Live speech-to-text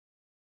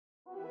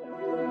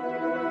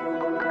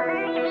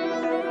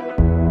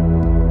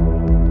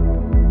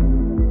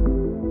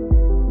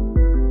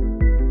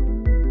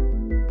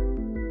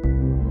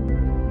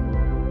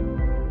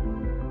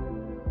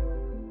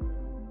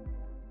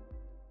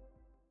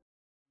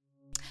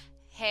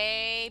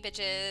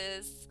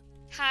bitches.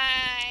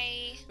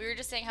 Hi. We were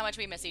just saying how much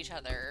we miss each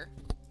other.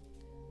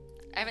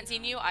 I haven't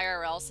seen you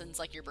IRL since,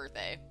 like, your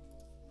birthday.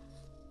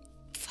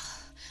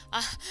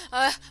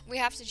 We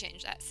have to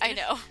change that soon. I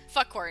know.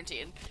 Fuck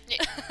quarantine.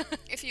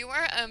 If you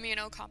were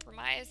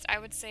immunocompromised, I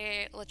would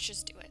say let's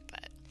just do it,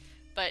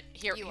 But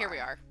here we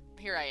are.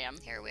 Here I am.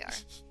 Here we are.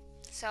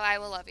 So I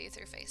will love you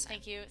through FaceTime.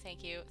 Thank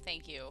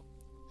you.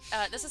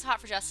 This is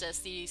Hot for Justice,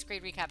 the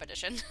screen recap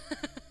edition.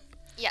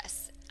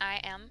 Yes, I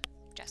am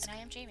Jessica. And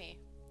I am Jamie,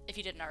 if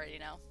you didn't already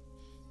know.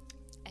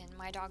 And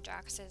my dog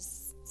Jax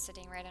is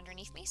sitting right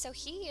underneath me, so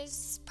he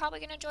is probably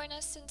going to join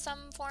us in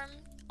some form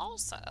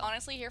also.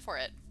 Honestly, here for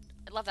it.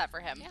 I love that for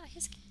him. Yeah,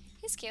 he's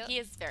cute. He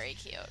is very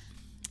cute.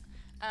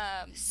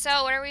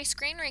 So what are we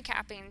screen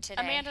recapping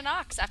today? Amanda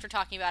Knox, after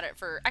talking about it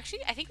for...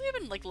 Actually, I think we've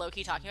been, like,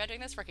 low-key talking about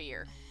doing this for like a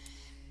year.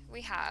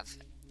 We have.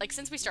 Like,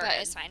 since we started.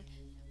 But it's fine.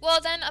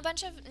 Well, then a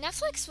bunch of...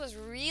 Netflix was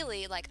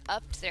really, like,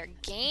 upped their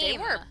game. They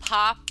were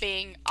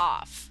popping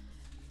off.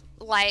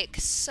 Like,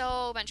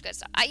 so much good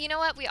stuff. You know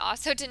what we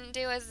also didn't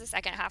do is the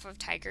second half of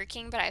Tiger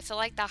King, but I feel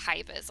like the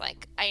hype is,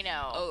 like, I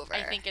know. over.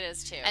 I think it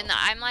is, too. And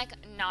I'm, like,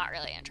 not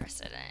really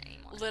interested in it anymore.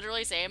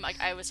 Literally same. Like,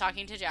 I was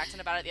talking to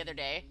Jackson about it the other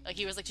day. Like,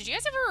 he was like, did you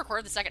guys ever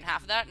record the second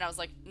half of that? And I was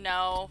like,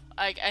 no.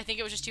 I think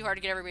it was just too hard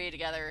to get everybody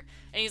together.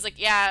 And he's like,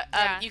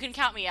 yeah. You can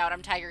count me out.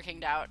 I'm Tiger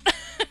Kinged out.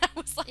 I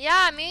was like...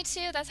 Yeah, me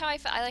too. That's how I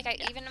feel.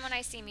 Even when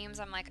I see memes,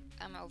 I'm like,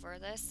 I'm over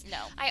this. No.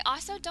 I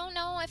also don't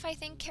know if I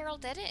think Carol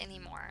did it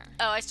anymore.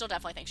 Oh, I still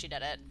definitely think she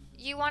did it.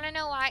 You want to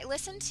know why?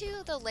 Listen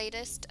to the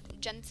latest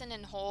Jensen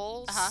and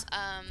Holes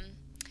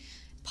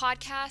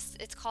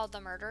podcast. It's called The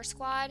Murder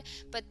Squad,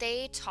 but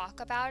they talk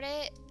about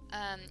it.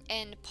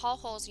 And Paul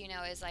Holes, you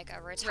know, is like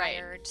a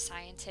retired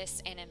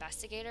scientist and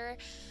investigator.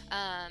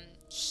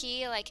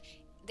 He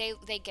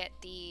they get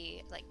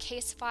the like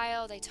case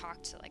file. They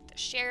talk to like the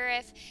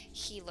sheriff.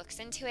 He looks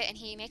into it and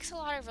he makes a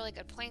lot of really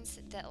good points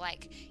that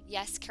like,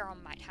 yes, Carol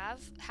might have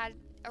had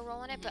a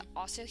role in it, but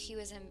also he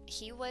was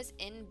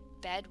in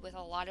bed with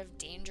a lot of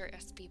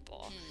dangerous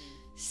people.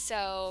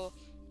 So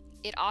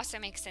it also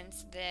makes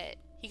sense that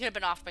he could have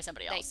been offed by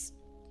somebody else.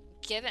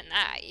 Given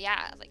that,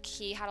 yeah, like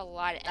he had a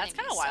lot of enemies.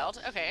 That's kind of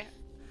wild. Okay.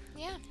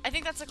 Yeah. I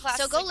think that's a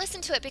classic. So go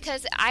listen to it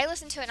because I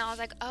listened to it and I was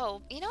like,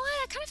 oh, you know what?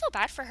 I kind of feel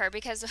bad for her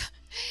because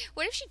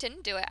what if she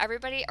didn't do it?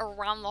 Everybody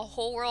around the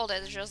whole world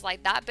is just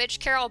like, that bitch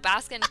Carol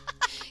Baskin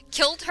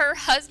killed her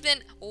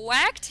husband,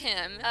 whacked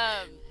him.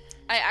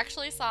 I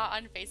actually saw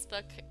on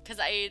Facebook, because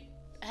I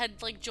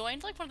had like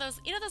joined like one of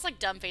those, you know, those like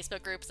dumb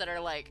Facebook groups that are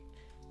like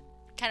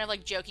kind of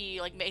like jokey,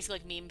 like basically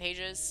like meme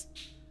pages.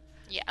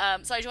 Yeah.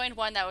 So I joined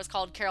one that was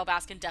called Carol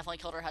Baskin Definitely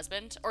Killed Her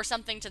Husband or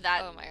something to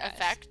that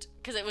effect,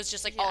 because it was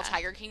just like all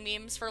Tiger King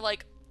memes for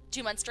like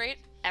 2 months straight.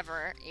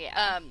 Ever.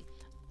 Yeah.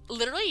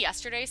 Literally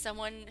yesterday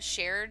someone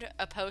shared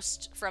a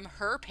post from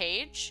her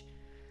page.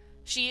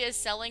 She is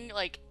selling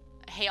like,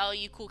 hey all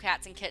you cool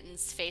cats and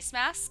kittens face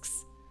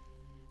masks.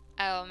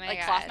 Oh my god.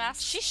 Like cloth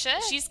masks. She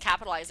should. She's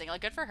capitalizing.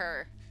 Like, good for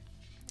her.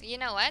 You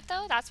know what,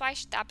 though? That's why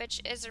that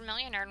bitch is a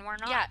millionaire and we're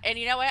not. Yeah, and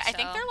you know what? I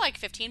think they're like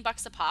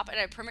 $15 a pop, and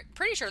I'm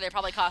pretty sure they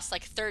probably cost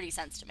like 30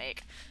 cents to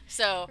make.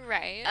 So,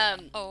 right.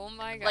 Oh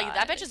my god. Like,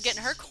 that bitch is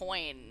getting her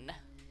coin.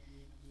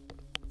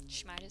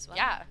 She might as well.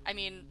 Yeah, I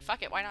mean,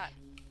 fuck it, why not?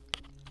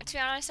 To be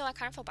honest, though, I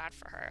kind of feel bad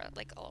for her,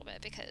 like, a little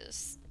bit,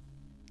 because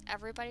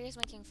everybody is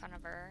making fun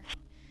of her.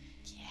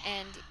 Yeah.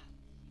 And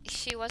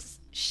she was...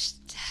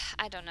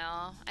 I don't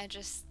know.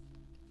 Anyways.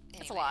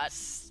 It's a lot.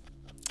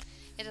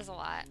 It is a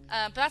lot.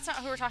 But that's not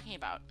who we're talking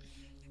about.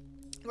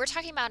 We're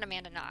talking about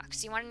Amanda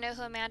Knox. You want to know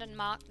who Amanda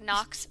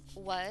Knox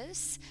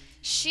was?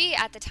 She,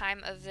 at the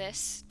time of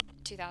this,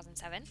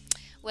 2007,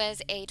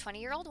 was a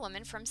 20-year-old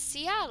woman from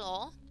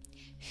Seattle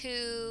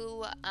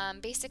who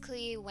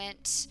basically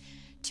went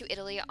to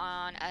Italy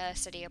on a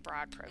study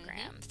abroad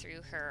program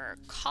through her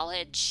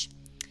college.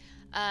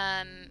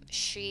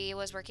 She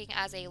was working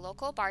as a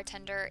local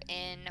bartender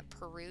in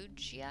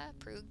Perugia.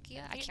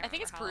 I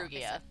think it's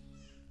Perugia.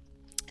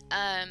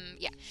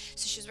 Yeah.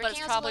 So she was working but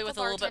it's as probably a with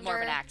a little bit more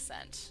of an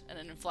accent and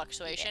an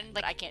fluctuation,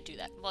 but I can't do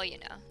that. Well, you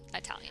know,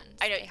 Italians.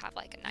 I know. They have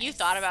like a nice... You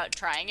thought about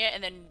trying it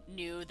and then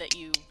knew that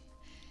you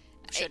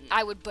shouldn't.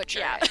 I would butcher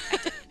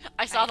it.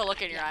 I saw the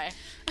look in your eye.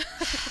 I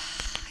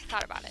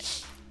thought about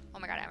it. Oh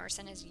my god,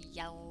 Emerson is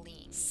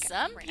yelling.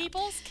 Some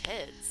people's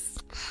kids.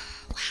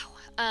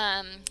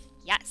 Wow.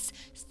 Yes.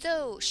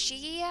 So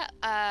she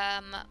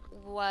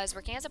was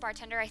working as a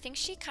bartender. I think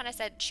she kind of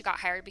said she got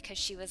hired because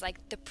she was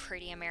like the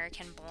pretty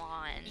American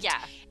blonde. Yeah.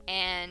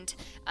 And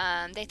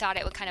they thought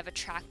it would kind of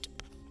attract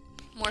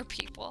more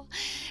people.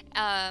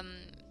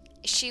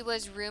 She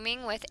was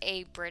rooming with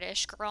a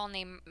British girl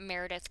named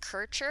Meredith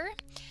Kircher,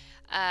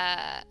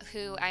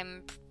 who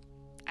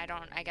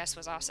I guess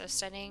was also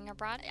studying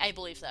abroad. I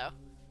believe so.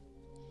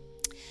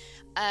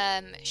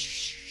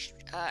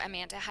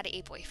 Amanda had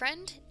a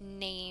boyfriend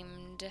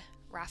named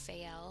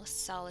Rafael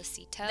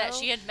Solicito that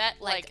she had met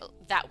like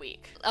that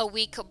week. A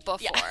week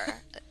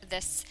before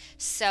this.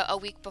 So a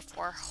week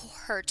before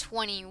her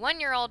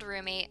 21-year-old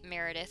roommate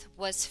Meredith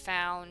was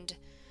found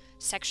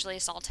sexually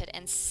assaulted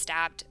and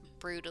stabbed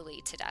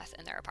brutally to death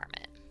in their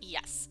apartment.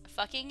 Yes.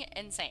 Fucking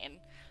insane.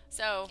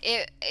 So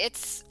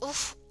it's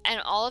oof.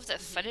 And all of the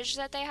footage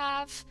that they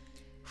have,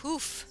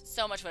 oof.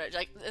 So much footage.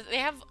 Like, they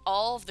have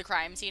all of the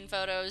crime scene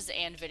photos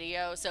and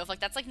video. So if, like,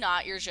 that's, like,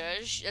 not your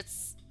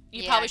zhuzh,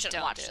 you probably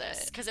shouldn't watch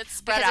this. Because it's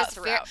spread out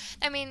throughout.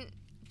 I mean,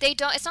 they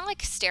don't, it's not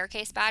like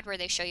Staircase Bad where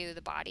they show you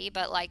the body,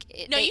 but, like...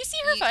 No, you see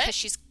her foot. Because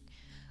she's...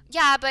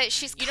 Yeah, but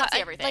she's... You don't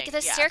see everything. Like,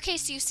 the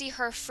staircase, you see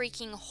her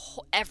freaking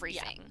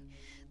everything. Yeah.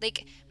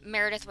 Like,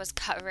 Meredith was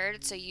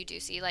covered, so you do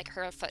see, like,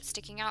 her foot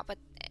sticking out, but,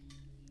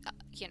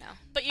 you know.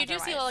 But you do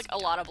see, like, a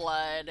lot of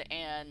blood,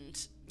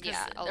 and...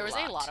 Yeah, there was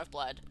a lot of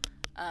blood.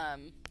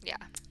 Yeah.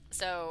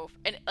 So,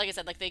 and like I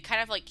said, like, they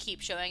kind of, like,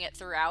 keep showing it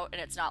throughout, and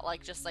it's not,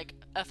 like, just, like,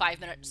 a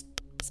 5-minute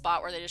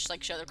spot where they just,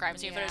 like, show the crime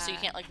scene footage, so you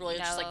can't, like, really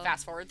just, like,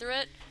 fast forward through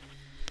it.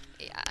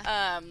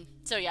 Yeah.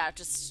 So, yeah,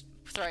 just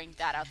throwing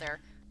that out there.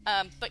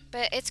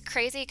 But it's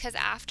crazy, because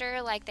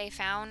after, like, they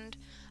found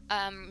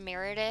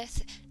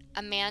Meredith...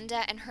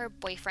 Amanda and her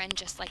boyfriend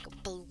just, like,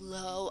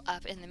 blow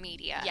up in the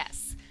media.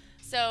 Yes.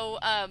 So,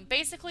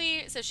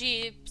 basically,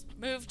 she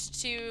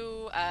moved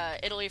to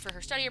Italy for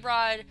her study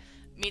abroad,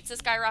 meets this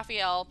guy,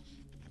 Raphael.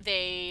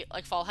 They,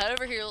 like, fall head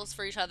over heels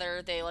for each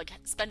other. They, like,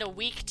 spend a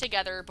week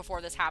together before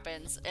this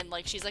happens. And,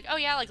 like, she's like, oh,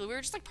 yeah, like, we were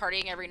just, like,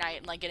 partying every night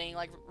and, like, getting,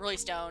 like, really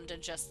stoned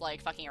and just,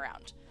 like, fucking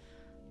around.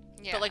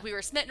 Yeah. But, like, we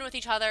were smitten with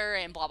each other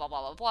and blah, blah,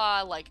 blah, blah,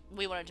 blah. Like,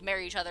 we wanted to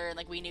marry each other, and,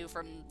 like, we knew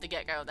from the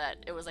get-go that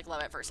it was, like,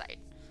 love at first sight.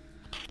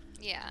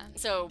 Yeah.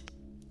 So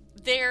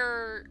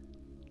they're,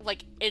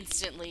 like,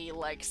 instantly,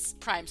 like,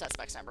 prime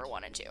suspects number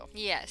 1 and 2.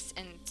 Yes,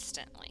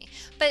 instantly.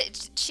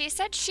 But she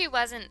said she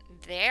wasn't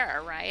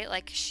there, right?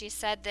 Like, she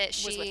said that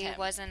she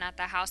wasn't at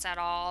the house at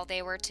all.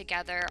 They were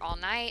together all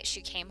night.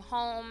 She came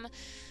home.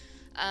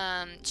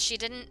 She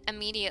didn't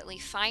immediately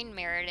find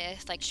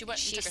Meredith. Like, she took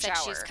said a shower.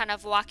 She's kind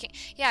of walking.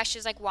 Yeah,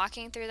 she's, like,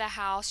 walking through the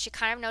house. She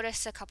kind of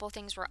noticed a couple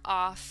things were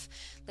off.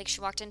 Like,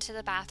 she walked into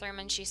the bathroom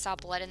and she saw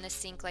blood in the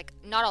sink. Like,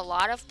 not a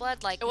lot of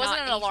blood. Like, it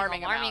wasn't an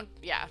alarming amount.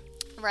 Yeah.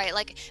 Right.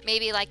 Like,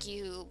 maybe, like,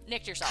 you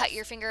nicked yourself, cut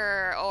your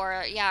finger,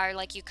 or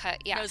like you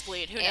cut. Yeah.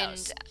 Nosebleed. Who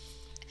knows?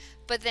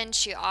 But then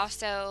she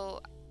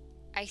also,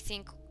 I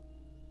think,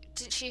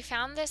 she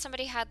found that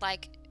somebody had,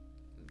 like,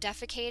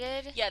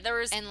 defecated. Yeah, there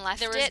was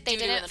it. They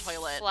didn't in the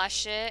toilet.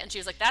 Flush it. And she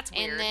was like, "That's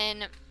weird." And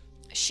then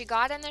she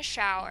got in the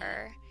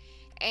shower,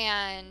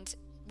 and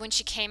when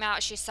she came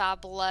out, she saw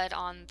blood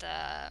on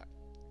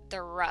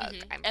the rug.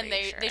 I'm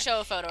pretty sure. They show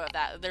a photo of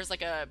that. There's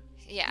like a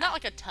not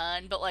like a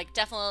ton, but like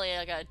definitely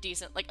like a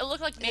decent, like, it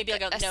looked like maybe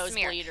like a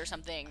nosebleed or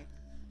something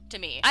to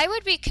me. I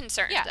would be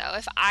concerned though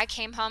if I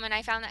came home and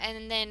I found that,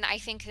 and then I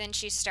think then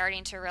she's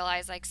starting to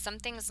realize, like,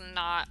 something's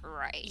not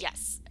right.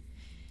 Yes.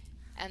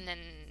 And then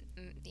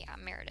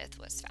Meredith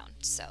was found.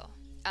 So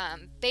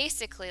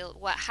basically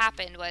what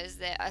happened was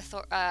that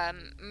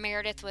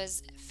Meredith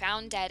was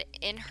found dead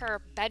in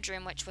her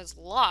bedroom, which was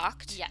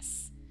locked.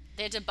 Yes.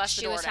 They had to bust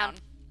the door down.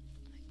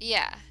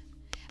 Yeah.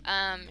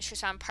 She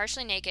was found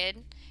partially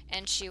naked,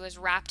 and she was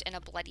wrapped in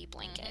a bloody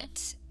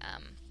blanket.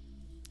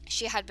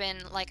 She had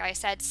been, like I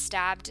said,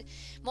 stabbed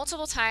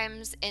multiple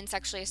times and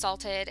sexually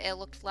assaulted. It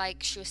looked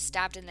like she was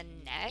stabbed in the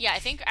neck. Yeah, I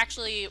think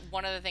actually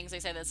one of the things they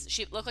say is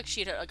she looked like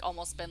she'd, like,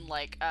 almost been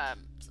like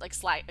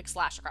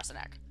slashed across the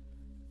neck.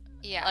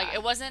 Yeah. Like,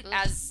 it wasn't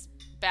as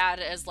bad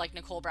as, like,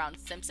 Nicole Brown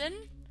Simpson.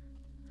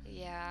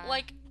 Yeah.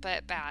 Like,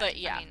 but bad. But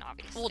yeah. I mean,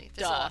 obviously. Well,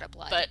 there's a lot of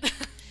blood. But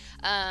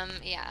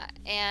yeah.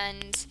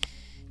 And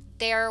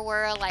there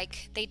were,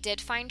 like, they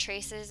did find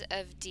traces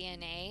of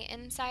DNA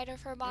inside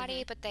of her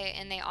body, but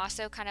they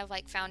also kind of,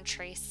 like, found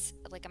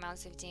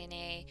amounts of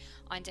DNA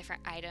on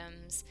different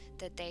items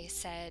that they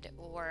said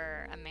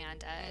were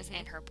Amanda's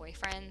and her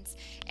boyfriend's.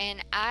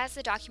 And as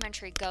the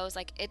documentary goes,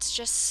 like, it's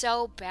just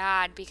so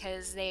bad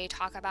because they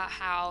talk about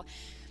how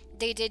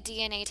they did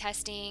DNA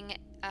testing.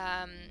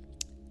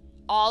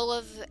 All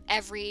of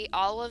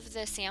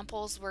the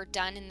samples were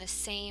done in the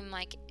same,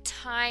 like,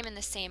 time in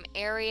the same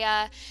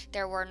area.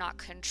 There were not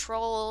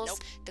controls. Nope.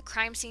 The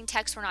crime scene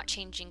techs were not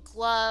changing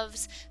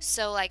gloves.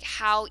 So, like,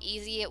 how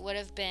easy it would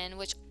have been,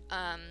 which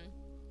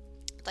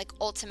like,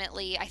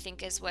 ultimately I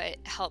think is what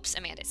helps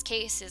Amanda's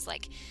case, is,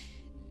 like,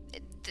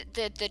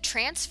 the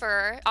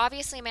transfer.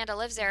 Obviously Amanda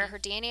lives there, her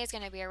DNA is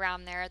going to be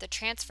around there. The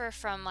transfer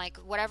from, like,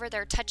 whatever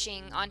they're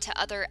touching onto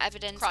other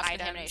evidence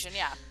cross-contamination,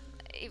 items.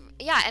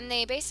 Yeah, and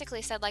they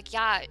basically said, like,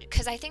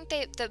 because I think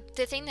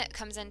the thing that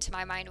comes into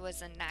my mind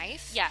was a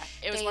knife. Yeah,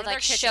 it was they, one of like, their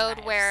kitchen showed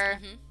knives. where,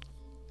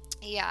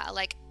 yeah,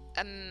 like,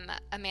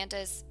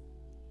 Amanda's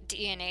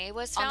DNA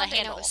was found, on the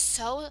handle. And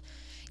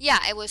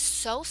it was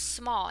so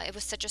small. It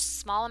was such a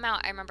small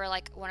amount. I remember,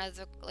 like, one of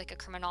the, like, a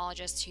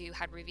criminologist who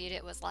had reviewed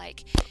it was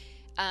like,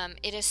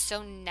 it is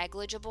so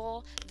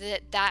negligible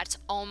that that's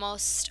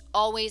almost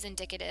always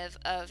indicative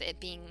of it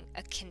being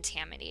a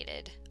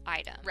contaminated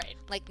item. Right.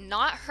 Like,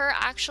 not her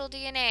actual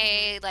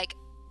DNA, like,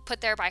 put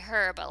there by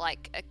her, but,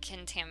 like, a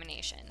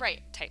contamination.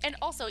 Right. Type and thing.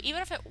 also,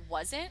 even if it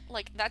wasn't,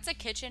 like, that's a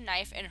kitchen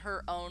knife in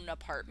her own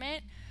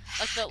apartment.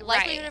 Like, the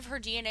likelihood of her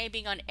DNA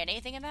being on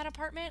anything in that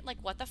apartment, like,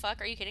 what the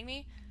fuck? Are you kidding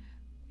me?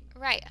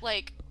 Right.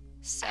 Like,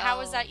 So how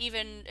is that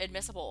even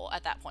admissible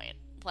at that point?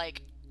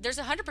 Like, there's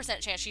 100%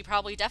 chance she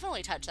probably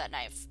definitely touched that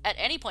knife at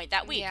any point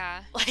that week.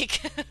 Yeah.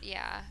 Like,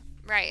 yeah,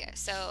 right.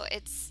 So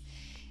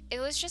it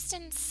was just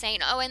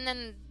insane. Oh, and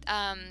then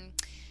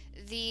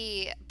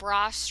the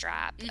bra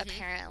strap,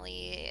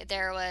 apparently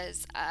there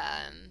was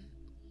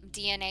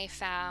DNA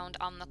found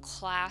on the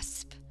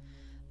clasp.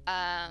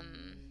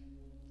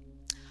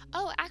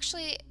 Oh,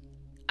 actually,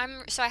 I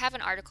have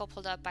an article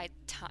pulled up by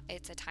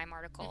it's a Time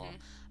article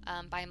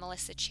by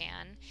Melissa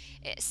Chan.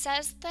 It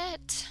says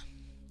that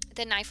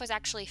the knife was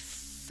actually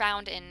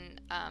found in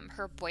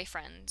her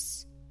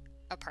boyfriend's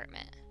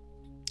apartment.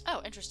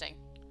 oh, interesting.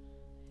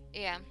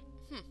 Yeah.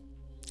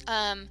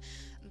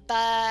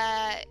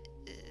 But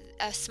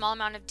a small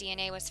amount of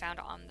DNA was found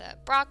on the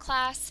bra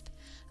clasp.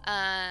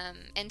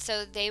 And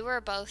so they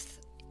were both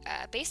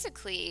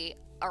basically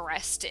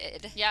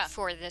arrested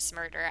for this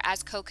murder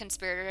as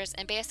co-conspirators.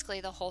 And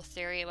basically the whole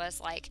theory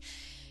was like,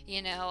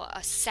 you know,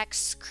 a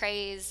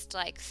sex-crazed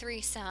like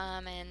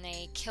threesome, and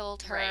they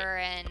killed her,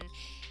 and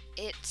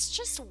it's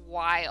just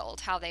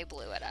wild how they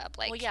blew it up.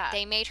 Like,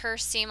 they made her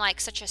seem like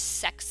such a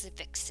sex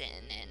vixen,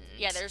 and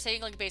they were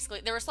saying like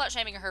basically they were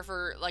slut-shaming her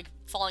for like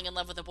falling in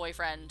love with a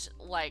boyfriend,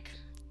 like,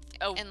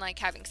 and like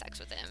having sex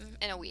with him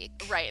in a week.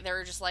 Right. They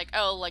were just like,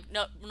 oh, like,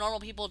 no,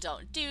 normal people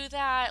don't do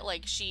that.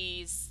 Like,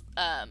 she's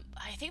I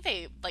think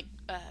they like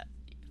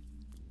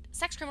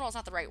sex criminal is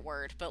not the right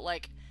word, but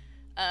like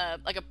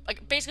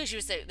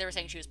basically they were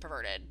saying she was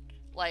perverted.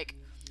 Like,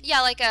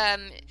 yeah, like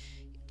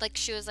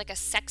she was like a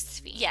sex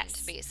fiend,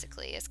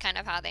 basically, is kind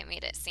of how they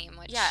made it seem.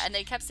 Which... Yeah, and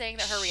they kept saying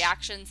that her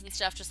reactions and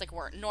stuff just, like,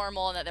 weren't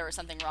normal, and that there was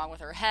something wrong with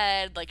her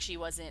head, like, she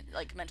wasn't,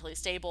 like, mentally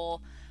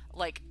stable,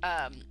 like,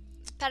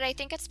 But I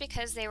think it's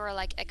because they were,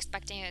 like,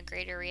 expecting a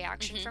greater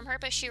reaction from her,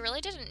 but she really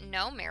didn't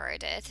know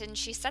Meredith, and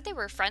she said they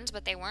were friends,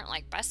 but they weren't,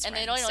 like, best friends.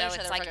 And they only known each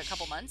other for, like, a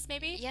couple months,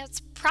 maybe? Yeah, it's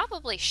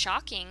probably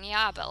shocking,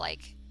 yeah, but,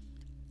 like,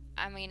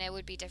 I mean, it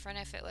would be different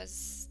if it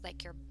was,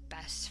 like, your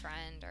best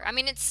friend, or... I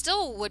mean, it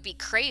still would be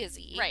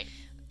crazy. Right.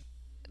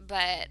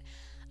 But,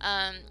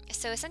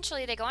 so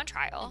essentially they go on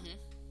trial.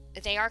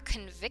 They are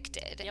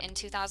convicted in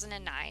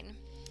 2009.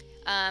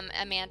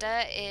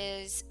 Amanda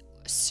is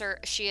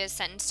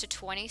sentenced to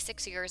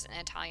 26 years in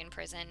Italian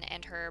prison,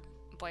 and her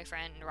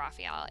boyfriend,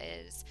 Raphael,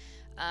 is,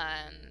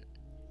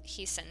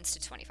 he's sentenced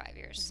to 25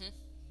 years.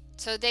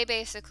 So they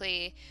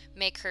basically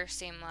make her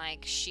seem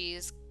like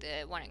she's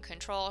the one in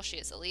control, she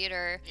is the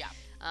leader. Yeah.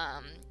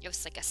 It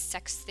was like a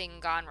sex thing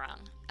gone wrong.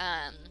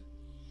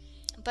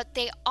 But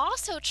they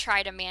also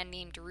tried a man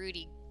named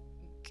Rudy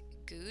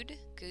Gude.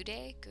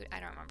 I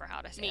don't remember how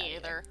to say Me that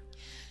either.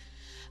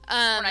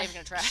 We're not even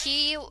gonna try.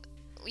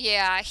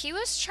 He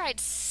was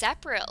tried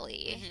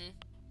separately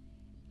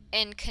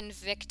and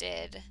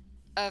convicted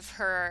of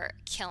her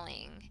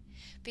killing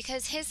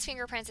because his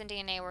fingerprints and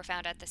DNA were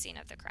found at the scene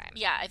of the crime.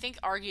 Yeah, I think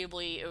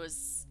arguably it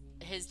was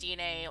his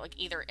DNA, like,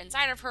 either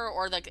inside of her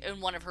or, like, in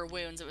one of her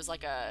wounds. It was,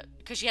 like,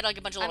 because she had, like,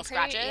 a bunch of little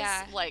scratches.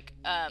 Yeah. Like,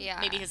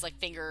 maybe his, like,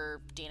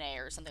 finger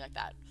DNA or something like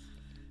that.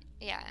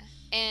 Yeah.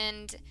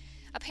 And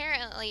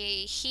apparently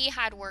he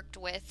had worked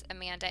with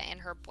Amanda and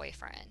her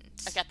boyfriend.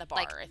 Like, at the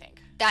bar, I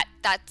think.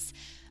 That's,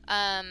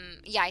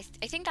 I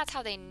think that's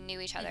how they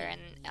knew each other.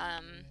 And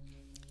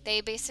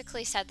they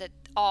basically said that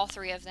all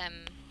three of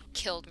them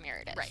killed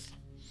Meredith. Right.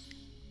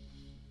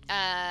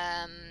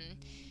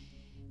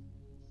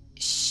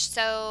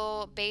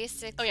 So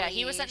basically... Oh, yeah,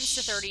 he was sentenced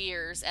to 30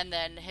 years, and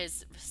then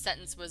his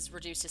sentence was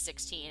reduced to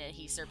 16, and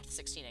he served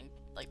 16 and,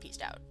 like,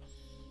 pieced out.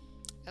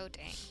 Oh,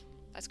 dang.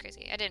 That's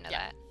crazy. I didn't know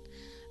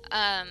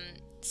that.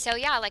 So,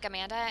 yeah, like,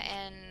 Amanda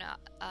and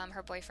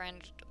her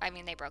boyfriend, I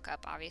mean, they broke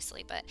up,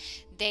 obviously, but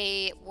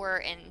they were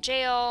in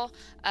jail.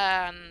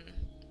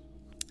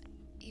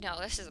 You know,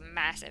 this is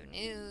massive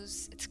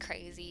news. It's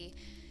crazy.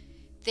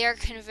 Their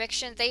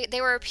convictions, they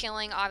were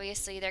appealing,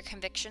 obviously. Their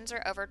convictions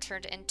are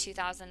overturned in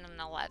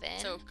 2011.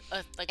 So,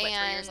 like, 3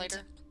 years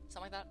later?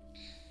 Something like that?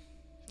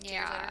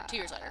 Yeah. 2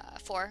 years later.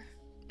 4.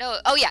 No,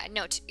 oh, yeah,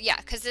 no, yeah,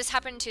 because this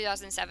happened in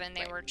 2007.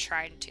 They were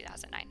tried in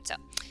 2009. So,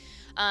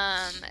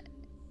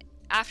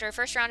 after a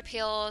first round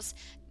appeals,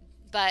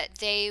 but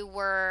they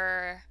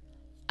were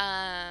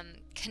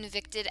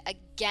convicted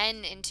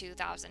again in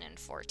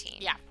 2014.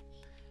 Yeah.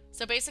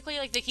 So basically,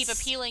 like, they keep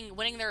appealing,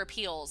 winning their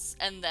appeals,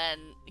 and then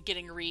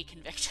getting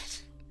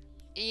reconvicted.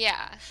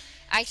 Yeah.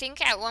 I think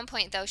at one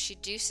point, though, she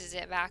deuces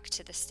it back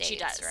to the States, she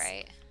does.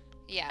 right?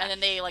 Yeah. And then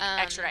they, like,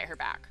 extradite her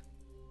back.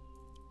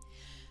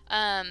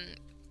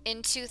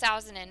 In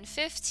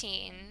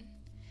 2015,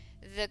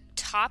 the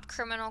top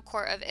criminal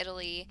court of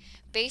Italy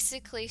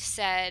basically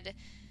said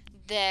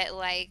that,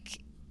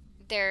 like,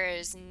 there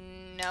is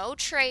no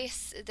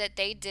trace that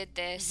they did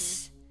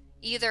this,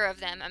 either of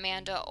them,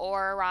 Amanda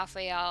or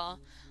Raphael,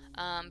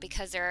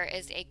 because there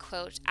is a,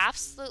 quote,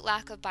 absolute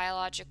lack of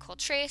biological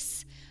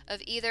trace of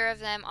either of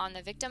them on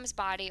the victim's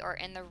body or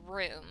in the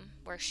room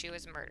where she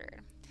was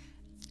murdered.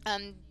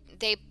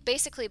 They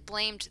basically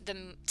blamed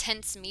the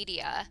tense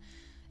media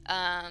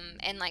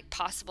and like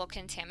possible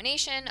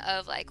contamination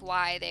of like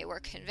why they were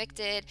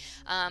convicted.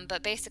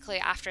 But basically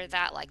after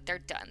that, like they're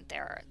done.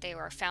 They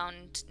were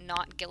found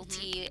not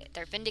guilty.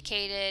 They're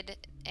vindicated,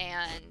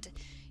 and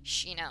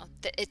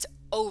it's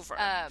over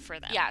for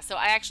them. Yeah. So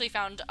I actually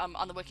found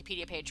on the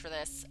Wikipedia page for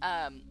this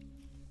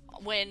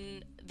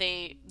when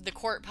the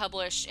court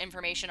published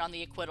information on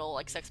the acquittal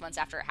like 6 months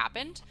after it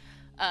happened.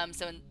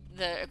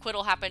 The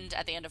acquittal happened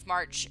at the end of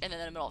March, and then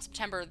in the middle of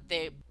September,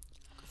 the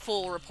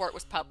full report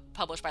was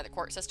published by the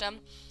court system,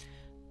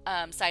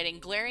 citing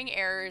glaring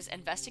errors,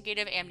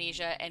 investigative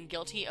amnesia, and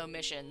guilty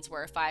omissions,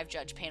 where a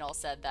 5-judge panel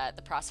said that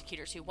the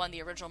prosecutors who won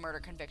the original murder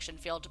conviction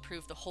failed to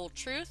prove the whole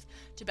truth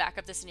to back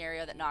up the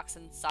scenario that Knox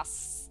and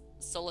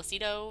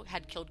Solicido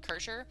had killed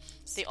Kircher.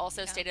 They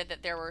also stated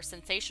that there were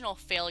sensational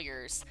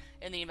failures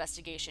in the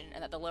investigation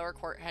and that the lower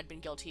court had been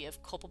guilty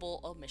of culpable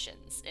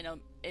omissions in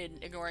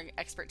ignoring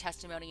expert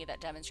testimony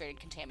that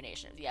demonstrated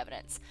contamination of the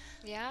evidence.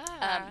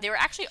 Yeah. They were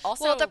actually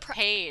also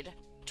paid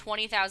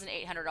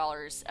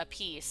 $20,800 a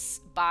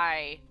piece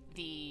by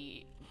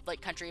the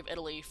country of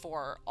Italy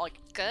for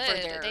good. For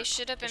their they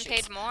should have been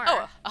issues. paid more.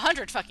 Oh,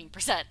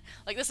 100%.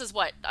 Like this is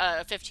what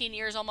 15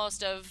 years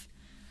almost of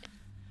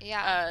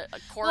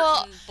court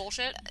and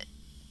bullshit.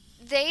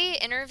 They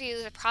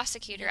interview the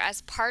prosecutor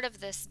as part of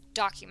this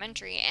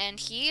documentary, and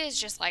he is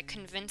just like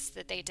convinced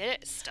that they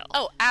did it still.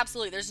 Oh,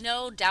 absolutely. There's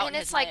no doubt in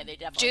his mind that they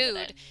definitely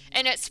did it.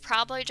 And it's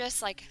probably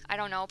just like, I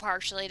don't know,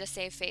 partially to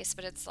save face,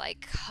 but it's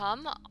like,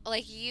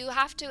 you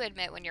have to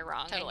admit when you're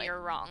wrong. Totally. And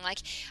you're wrong. Like,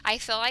 I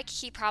feel like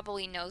he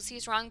probably knows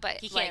he's wrong, but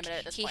he can't admit it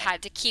at this he point.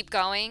 Had to keep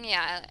going.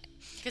 Yeah.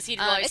 Because he'd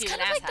realize it's he's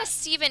kind an of like asshat. the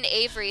Stephen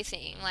Avery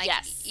thing. Like,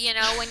 yes.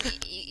 When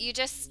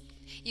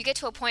you get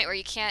to a point where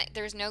you can't,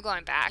 there's no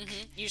going back.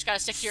 Mm-hmm. You just got to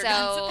stick to your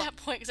guns at that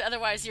point, because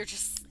otherwise you're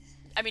just,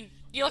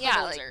 you look like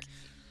a loser.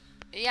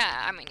 He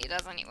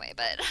does anyway,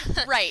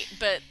 but. Right,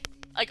 but,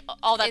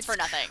 all that's for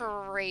nothing. It's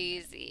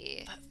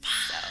crazy. But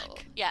fuck. So,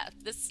 yeah,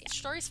 this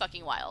story's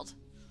fucking wild.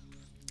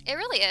 It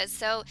really is.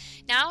 So,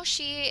 now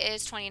she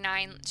is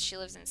 29. She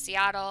lives in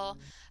Seattle.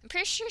 I'm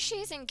pretty sure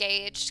she's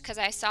engaged, because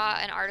I saw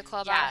an article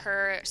about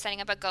her setting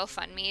up a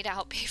GoFundMe to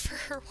help pay for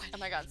her wedding. Oh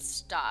my god,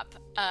 stop.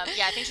 I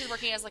think she's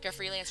working as a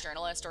freelance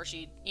journalist, or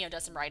she,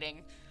 does some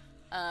writing.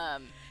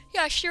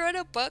 She wrote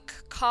a book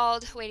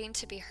called Waiting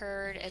to Be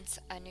Heard. It's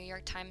a New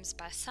York Times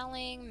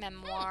best-selling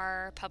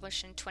memoir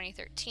published in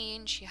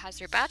 2013. She has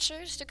her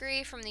bachelor's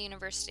degree from the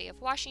University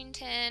of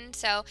Washington.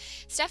 So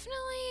it's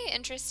definitely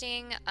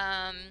interesting.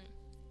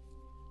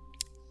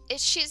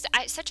 She's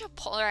such a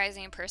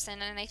polarizing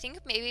person, and I think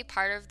maybe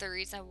part of the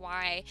reason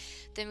why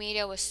the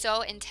media was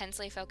so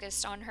intensely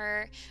focused on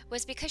her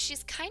was because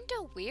she's kind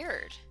of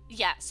weird.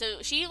 Yeah,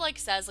 so she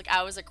says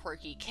I was a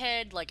quirky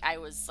kid, I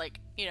was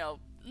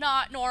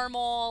not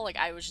normal,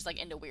 I was just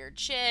into weird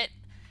shit,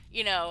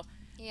 Yeah.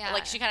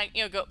 She kind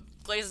of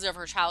glazes over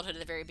her childhood at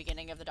the very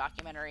beginning of the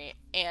documentary,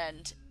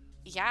 and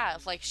yeah,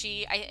 I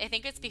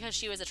think it's because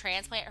she was a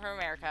transplant from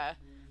America,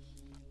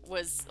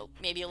 was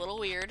maybe a little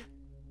weird,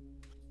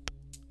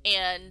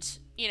 and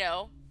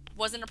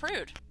wasn't a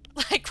prude,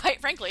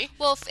 quite frankly.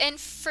 Well, and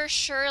for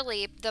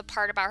surely the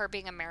part about her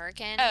being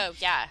American. Oh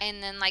yeah.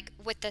 And then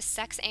with the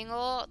sex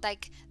angle,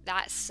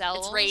 that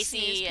sells. It's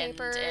racy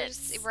newspapers. And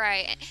it's...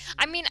 Right.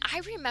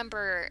 I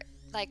remember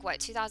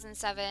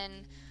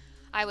 2007.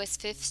 I was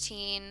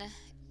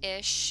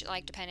 15-ish,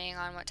 depending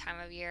on what time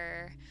of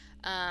year.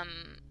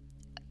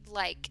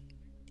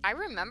 I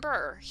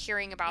remember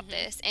hearing about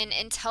this, and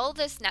until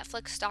this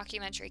Netflix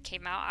documentary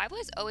came out, I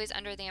was always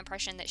under the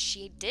impression that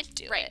she did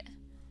do it.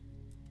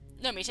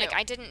 No, me too.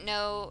 I didn't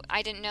know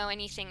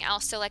anything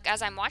else. So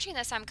as I'm watching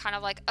this, I'm kind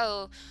of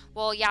oh,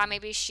 well, yeah,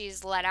 maybe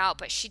she's let out,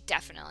 but she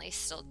definitely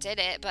still did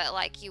it.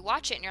 But you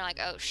watch it and you're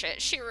oh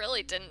shit, she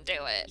really didn't do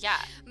it. Yeah.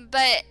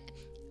 But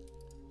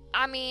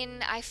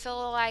I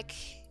feel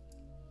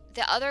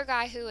the other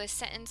guy who was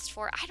sentenced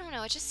for, I don't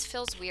know, it just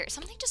feels weird.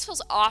 Something just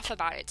feels off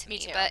about it to me.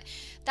 Too. But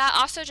that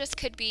also just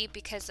could be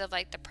because of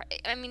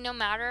no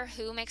matter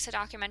who makes a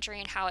documentary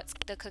and how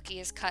the cookie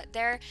is cut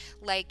there,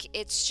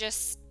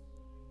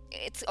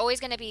 it's always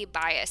going to be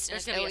biased, and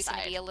it's always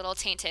going to be a little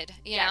tainted,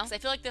 you know? Because I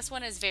feel this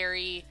one is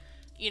very,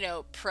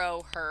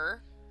 pro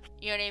her.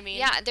 You know what I mean?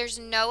 Yeah, there's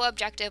no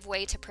objective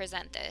way to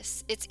present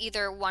this. It's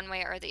either one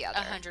way or the other.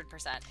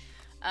 100%.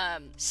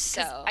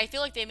 So I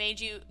feel they make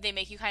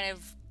you kind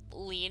of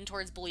lean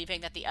towards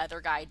believing that the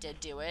other guy did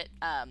do it.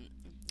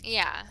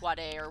 Yeah.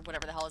 Guade or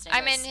whatever the hell his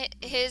name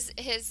is.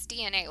 His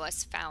DNA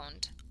was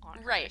found on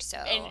her. Right. So.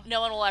 And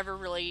no one will ever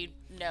really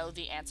know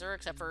the answer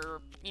except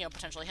for,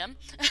 potentially him.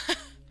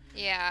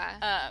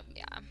 Yeah.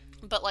 Yeah.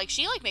 But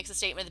she makes a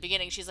statement at the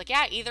beginning. She's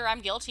yeah, either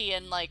I'm guilty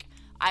and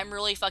I'm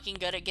really fucking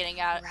good at getting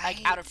out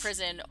out of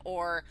prison,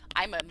 or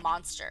I'm a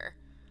monster.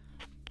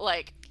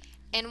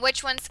 And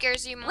which one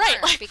scares you more?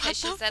 Right. Because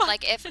she said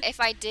if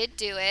I did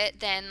do it,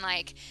 then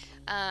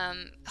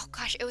oh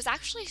gosh, it was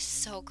actually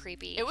so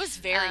creepy. It was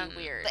very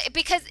weird.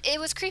 Because it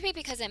was creepy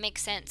because it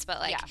makes sense,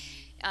 but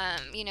yeah.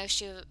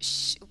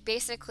 She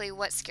basically,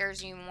 what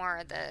scares you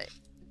more,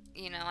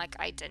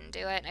 I didn't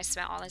do it and I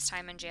spent all this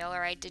time in jail,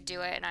 or I did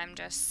do it and I'm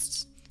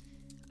just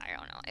I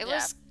don't know. It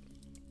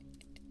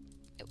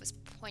was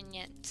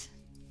poignant,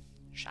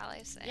 shall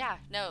I say. Yeah,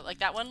 no, like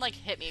that one like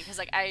hit me because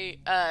like I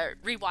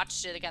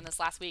rewatched it again this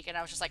last week and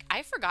I was just like,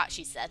 I forgot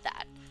she said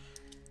that.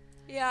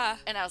 Yeah.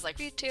 And I was like,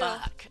 me too.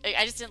 fuck.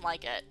 I just didn't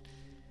like it.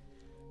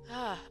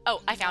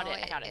 I found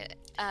it.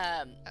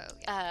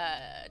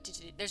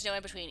 There's no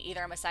in between.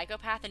 Either I'm a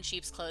psychopath in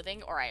sheep's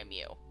clothing or I am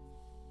you.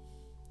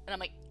 And I'm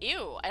like,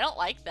 ew, I don't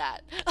like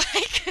that.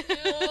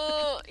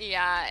 Like,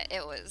 yeah,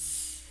 it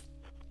was.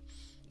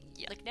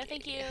 Like, no,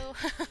 thank you.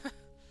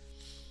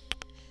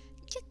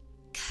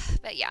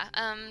 But yeah,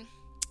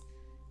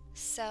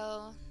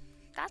 so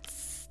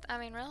that's, I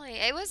mean, really,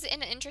 it was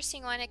an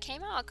interesting one. It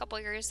came out a couple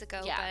years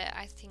ago, but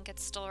I think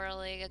it's still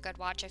really a good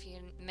watch if you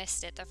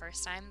missed it the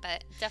first time.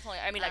 But definitely,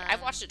 I mean, like,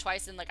 I've watched it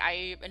twice and like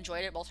I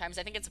enjoyed it both times.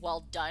 I think it's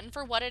well done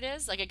for what it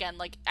is. Like, again,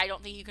 like I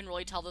don't think you can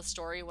really tell the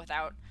story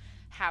without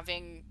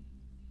having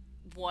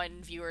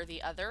one view or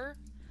the other.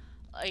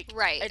 Like,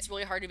 right, it's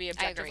really hard to be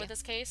objective with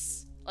this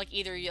case. Like,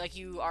 either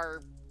you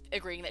are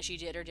agreeing that she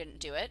did or didn't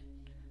do it.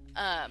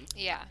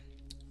 Yeah.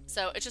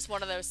 So it's just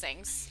one of those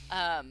things.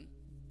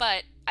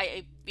 But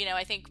I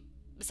think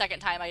the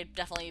second time I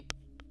definitely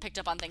picked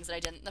up on things that I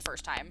didn't the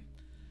first time.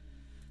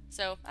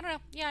 So I don't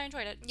know. Yeah, I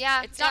enjoyed it.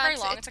 Yeah, it's not very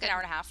long. It's like an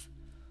hour and a half.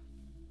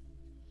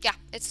 Yeah,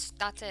 that's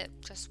it.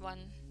 Just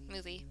one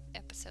movie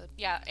episode.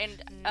 Yeah,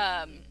 and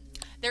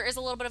there is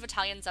a little bit of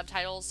Italian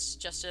subtitles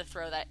just to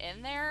throw that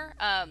in there.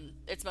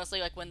 It's mostly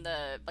like when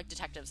the like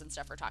detectives and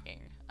stuff are talking,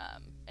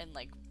 and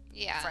like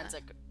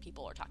forensic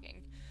people are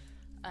talking.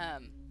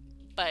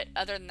 But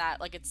other than that,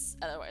 like it's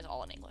otherwise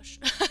all in English.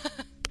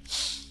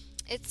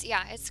 It's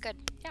good.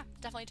 Yeah,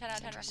 definitely 10 out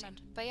of 10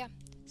 recommend. But yeah,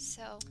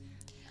 so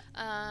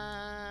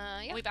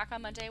we'll be back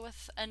on Monday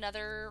with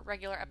another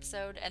regular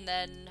episode, and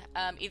then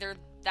either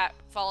that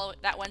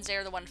Wednesday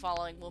or the one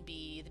following will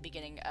be the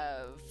beginning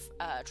of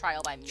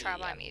Trial by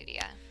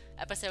Media.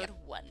 Episode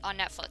 1 on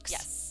Netflix.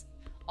 Yes.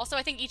 Also,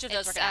 I think each of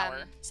those are an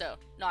hour, so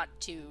not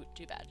too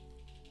bad.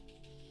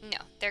 No,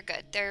 they're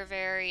good. They're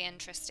very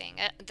interesting.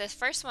 The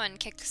first one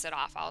kicks it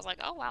off. I was like,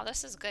 oh, wow,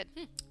 this is good.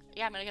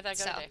 Yeah, I'm going to give that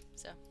a go today.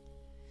 So,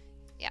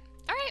 yeah.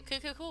 All right.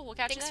 Cool. We'll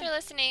catch you then. Thanks for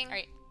listening. All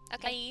right.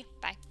 Okay.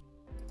 Bye. Bye.